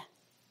of the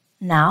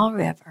Nile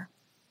River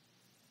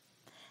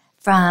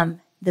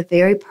from the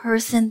very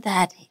person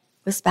that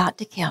was about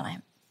to kill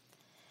him,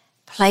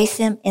 place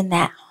him in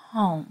that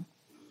home,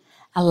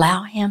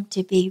 allow him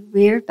to be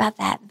reared by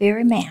that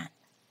very man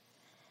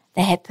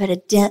that had put a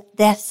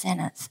death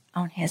sentence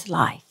on his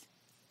life,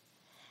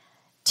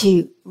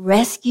 to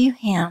rescue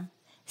him,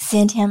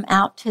 send him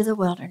out to the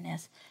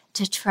wilderness,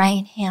 to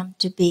train him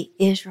to be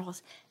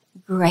Israel's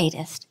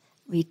greatest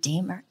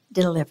redeemer,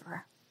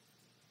 deliverer.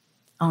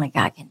 Only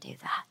God can do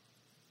that.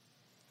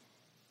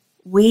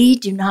 We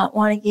do not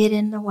want to get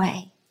in the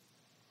way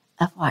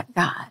of what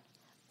God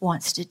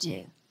wants to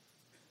do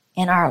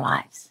in our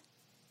lives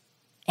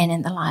and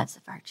in the lives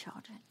of our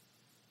children.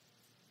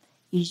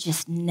 You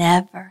just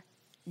never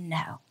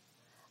know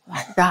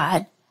what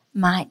God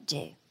might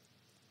do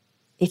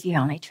if you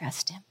only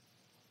trust him.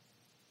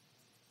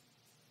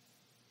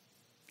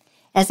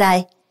 As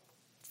I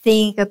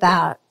think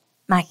about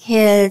my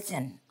kids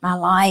and my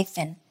life,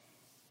 and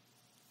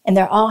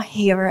they're all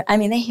here. I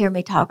mean, they hear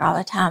me talk all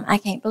the time. I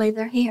can't believe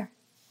they're here.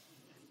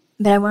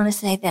 But I want to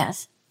say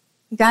this.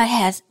 God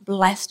has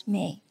blessed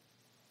me.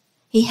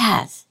 He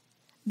has,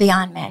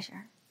 beyond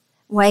measure,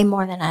 way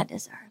more than I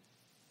deserve.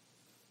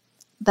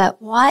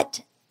 But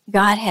what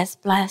God has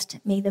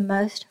blessed me the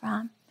most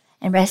from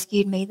and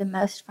rescued me the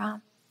most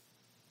from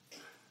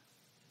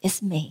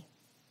is me.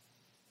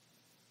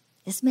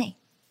 It's me.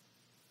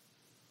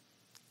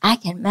 I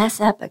can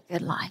mess up a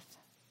good life.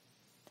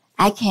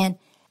 I can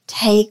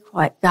take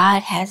what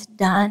God has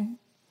done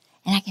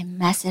and I can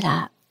mess it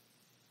up.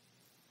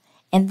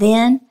 And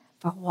then,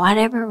 for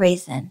whatever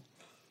reason,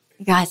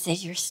 God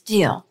says, you're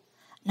still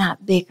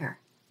not bigger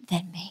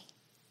than me.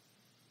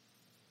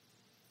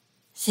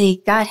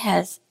 See, God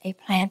has a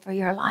plan for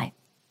your life.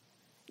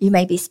 You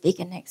may be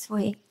speaking next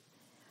week,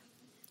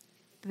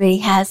 but he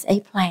has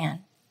a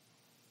plan.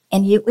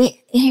 And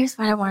here's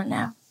what I want to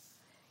know.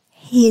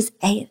 He's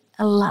a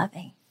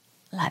loving,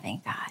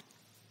 loving God.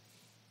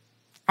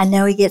 I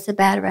know he gets a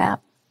bad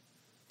rap,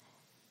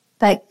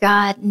 but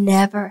God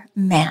never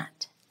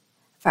meant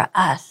for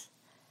us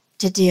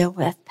to deal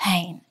with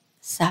pain,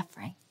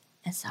 suffering,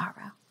 and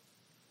sorrow.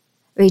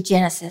 Read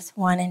Genesis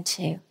 1 and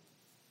 2.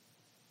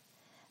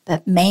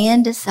 But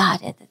man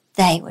decided that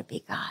they would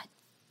be God.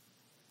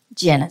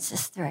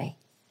 Genesis 3.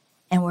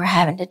 And we're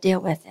having to deal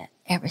with it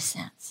ever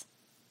since.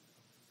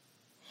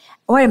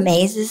 What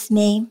amazes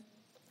me,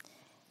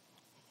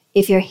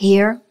 if you're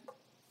here,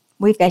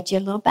 we've got you a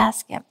little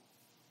basket.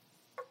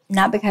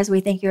 Not because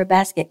we think you're a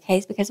basket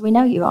case, because we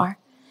know you are.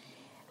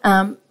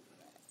 But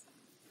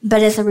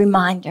as a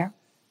reminder.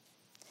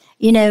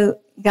 You know,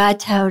 God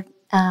told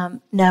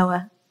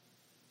Noah,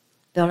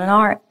 build an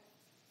ark.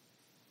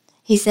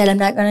 He said, I'm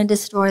not going to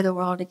destroy the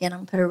world again. I'm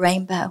going to put a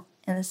rainbow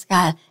in the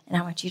sky, and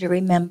I want you to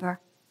remember.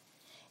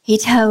 He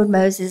told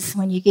Moses,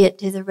 when you get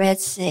to the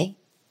Red Sea,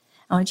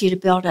 I want you to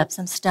build up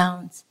some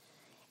stones,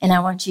 and I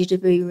want you to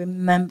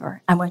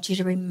remember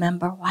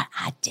what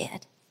I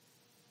did.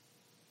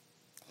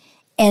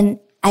 And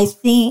I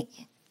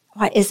think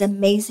what is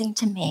amazing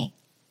to me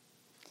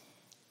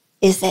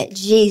is that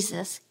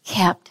Jesus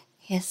kept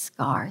his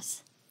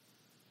scars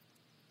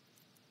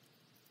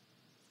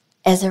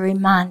as a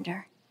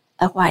reminder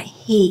of what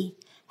he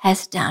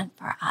has done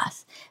for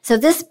us. So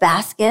this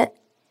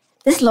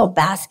little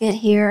basket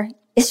here,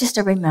 is just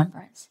a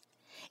remembrance.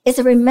 It's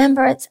a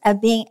remembrance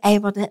of being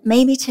able to,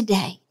 maybe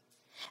today,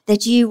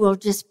 that you will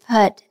just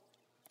put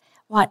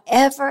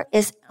whatever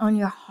is on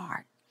your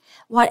heart,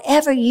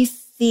 whatever you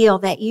feel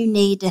that you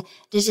need to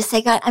just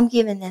say, God, I'm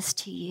giving this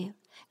to you.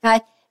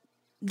 God,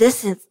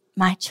 this is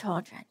my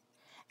children.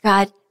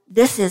 God,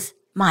 this is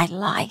my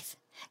life.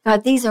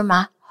 God, these are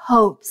my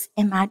hopes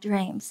and my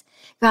dreams.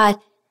 God,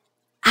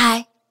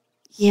 I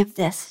give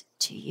this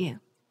to you.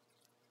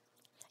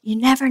 You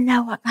never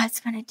know what God's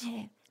going to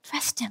do.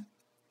 Trust him.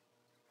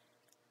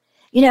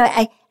 You know,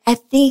 I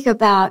think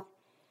about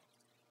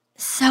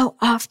so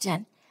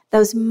often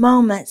those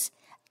moments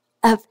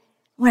of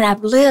when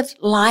I've lived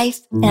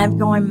life and I'm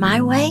going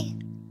my way,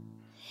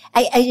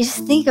 I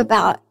just think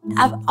about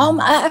all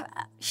my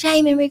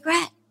shame and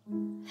regret.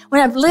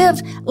 When I've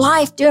lived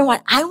life doing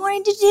what I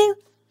wanted to do,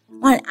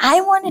 when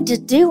I wanted to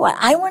do what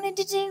I wanted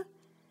to do,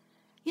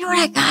 you know what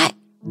I got?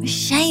 Was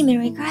shame and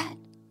regret.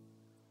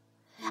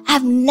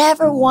 I've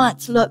never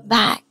once looked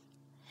back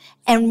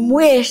and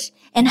wished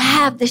and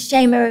have the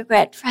shame and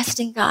regret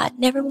trusting God.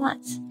 Never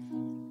once.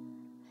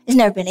 It's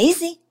never been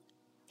easy.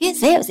 You didn't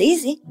say it was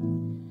easy.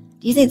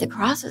 Do you think the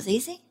cross was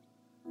easy?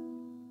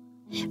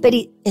 But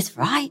it's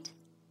right.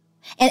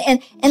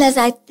 And as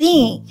I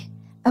think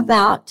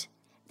about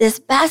this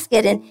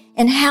basket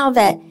and how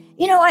that,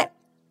 you know what?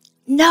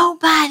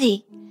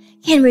 Nobody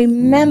can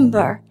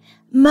remember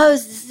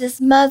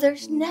Moses'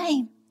 mother's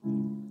name.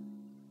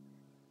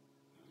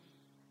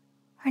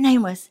 Her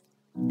name was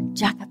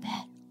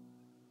Jochebed.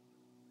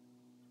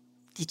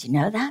 Did you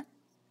know that?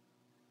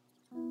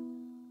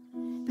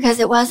 Because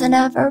it wasn't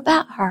ever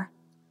about her.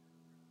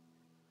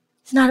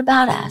 It's not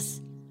about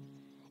us.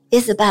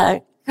 It's about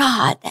a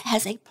God that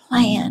has a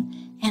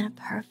plan and a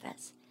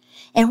purpose.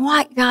 And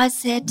what God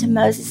said to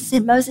Moses, He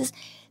said, Moses,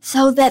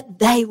 so that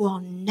they will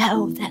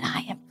know that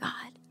I am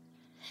God.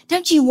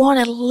 Don't you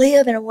want to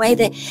live in a way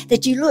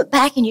that you look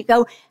back and you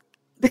go,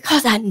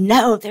 because I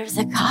know there's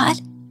a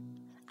God?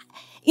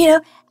 You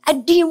know,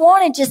 do you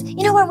want to just,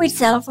 you know what we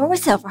settle for? We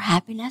settle for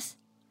happiness.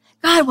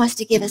 God wants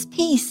to give us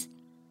peace.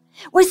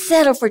 We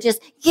settle for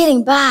just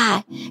getting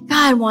by.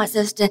 God wants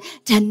us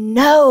to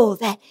know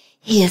that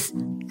He is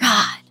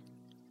God.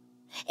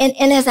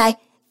 And as I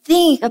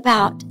think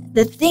about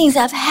the things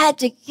I've had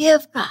to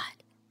give God,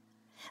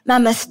 my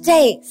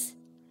mistakes,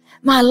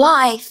 my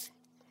life,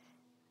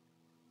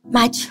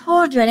 my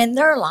children and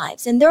their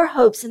lives and their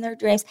hopes and their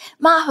dreams,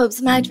 my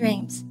hopes, my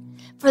dreams,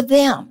 for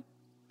them.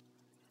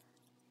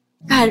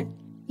 God,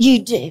 you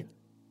do.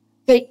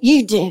 But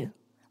you do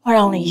what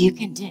only you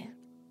can do.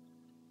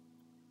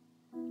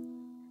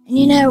 And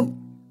you know,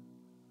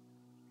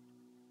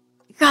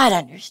 God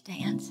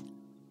understands.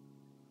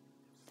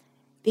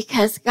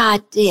 Because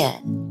God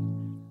did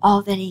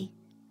all that He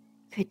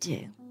could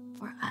do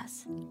for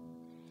us.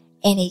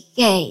 And He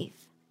gave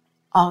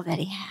all that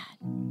He had.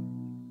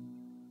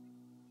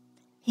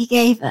 He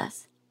gave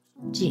us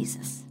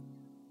Jesus.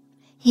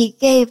 He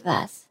gave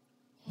us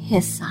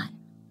His Son.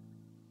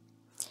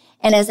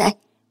 And as I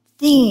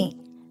think,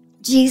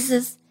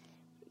 Jesus,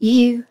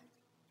 you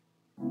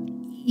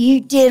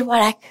did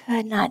what I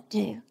could not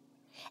do.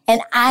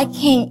 And I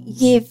can't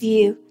give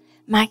you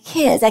my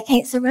kids. I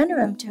can't surrender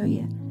them to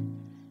you.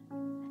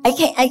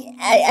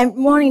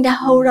 I'm wanting to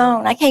hold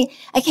on. I can't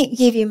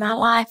give you my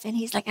life. And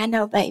He's like, I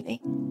know, baby.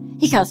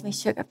 He calls me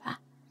sugar pie.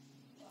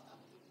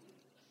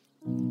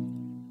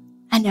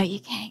 I know you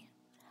can.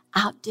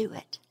 I'll do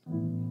it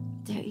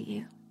through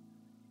you.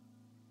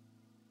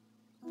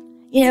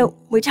 You know,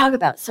 we talk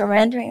about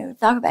surrendering. We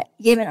talk about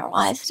giving our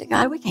lives to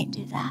God. We can't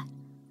do that.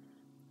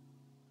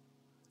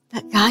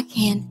 But God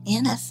can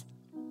in us.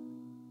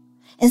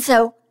 And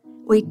so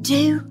we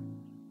do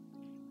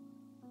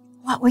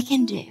what we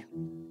can do.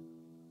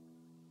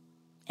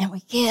 And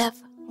we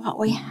give what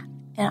we have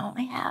and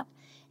only have.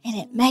 And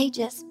it may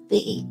just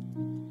be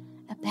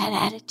a bad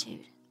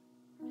attitude.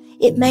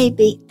 It may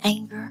be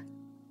anger.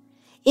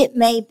 It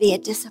may be a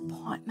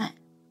disappointment.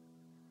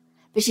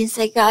 But you can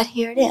say, God,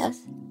 here it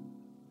is.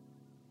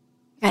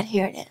 God,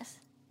 here it is.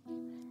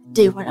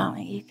 Do what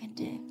only you can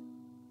do.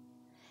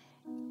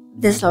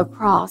 This little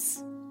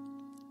cross,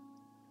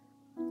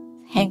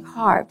 hand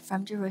carved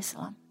from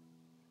Jerusalem,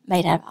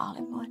 made out of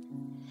olive wood.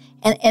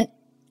 And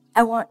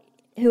I want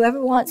whoever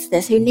wants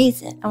this, who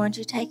needs it, I want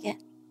you to take it.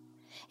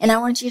 And I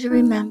want you to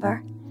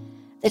remember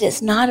that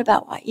it's not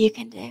about what you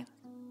can do.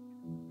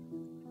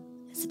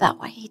 It's about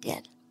what He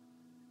did.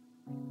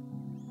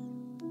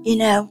 You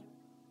know,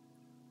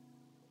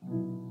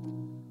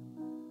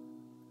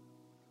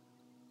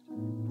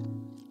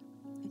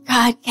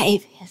 God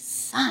gave His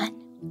Son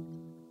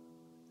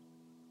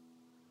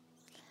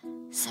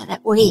so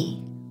that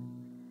we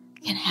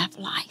can have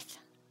life.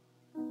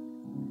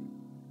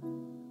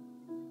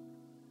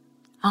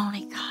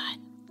 Only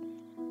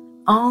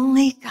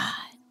God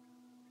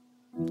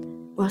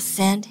will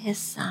send His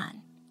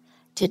Son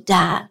to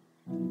die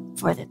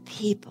for the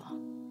people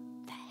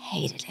that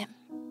hated Him,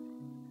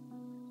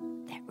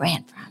 that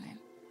ran from Him.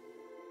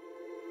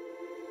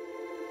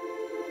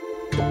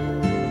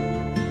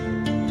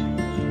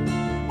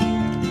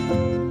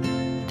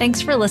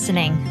 Thanks for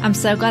listening. I'm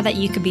so glad that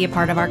you could be a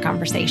part of our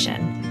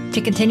conversation. To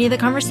continue the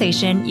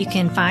conversation, you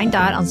can find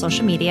Dot on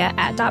social media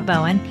at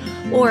 .bowen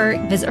or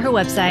visit her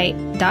website,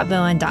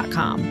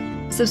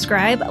 .bowen.com.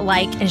 Subscribe,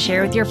 like, and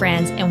share with your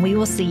friends, and we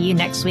will see you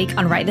next week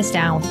on Write This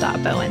Down with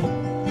Dot Bowen.